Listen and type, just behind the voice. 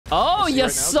Oh,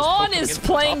 YZNSA is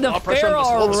playing the Pharah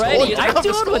already. I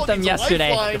dueled with them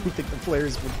yesterday. I don't think the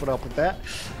players would put up with that.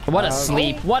 What a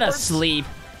sleep. What a sleep.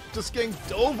 Just getting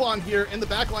dove on here in the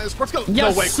back line. Quartz goes. No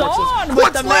way,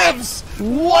 Quartz lives!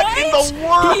 What in the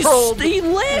world? He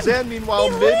lived! Zen, meanwhile,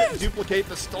 mid-duplicate.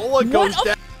 The Stola goes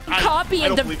down. Copy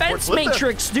and defense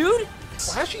matrix, dude.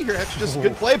 Flashy here, actually just a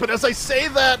good play, but as I say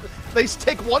that, they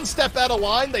take one step out of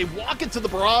line, they walk into the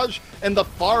barrage, and the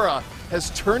Pharah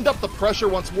has turned up the pressure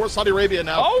once more. Saudi Arabia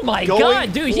now. Oh my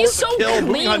god, dude, he's so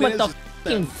clean with the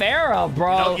fucking Pharah,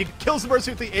 bro. You know, he kills the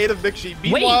Mercy with the aid of Mixi.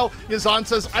 Meanwhile, YZN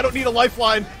says, I don't need a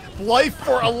lifeline. Life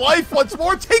for a life once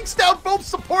more. Takes down both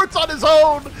supports on his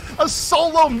own. A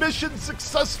solo mission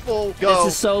successful. This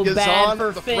is so bad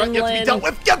for the Finland. threat gets to be dealt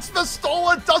with. Gets the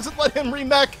Stola. Doesn't let him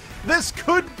remech. This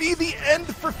could be the end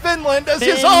for Finland as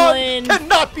YZN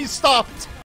cannot be stopped.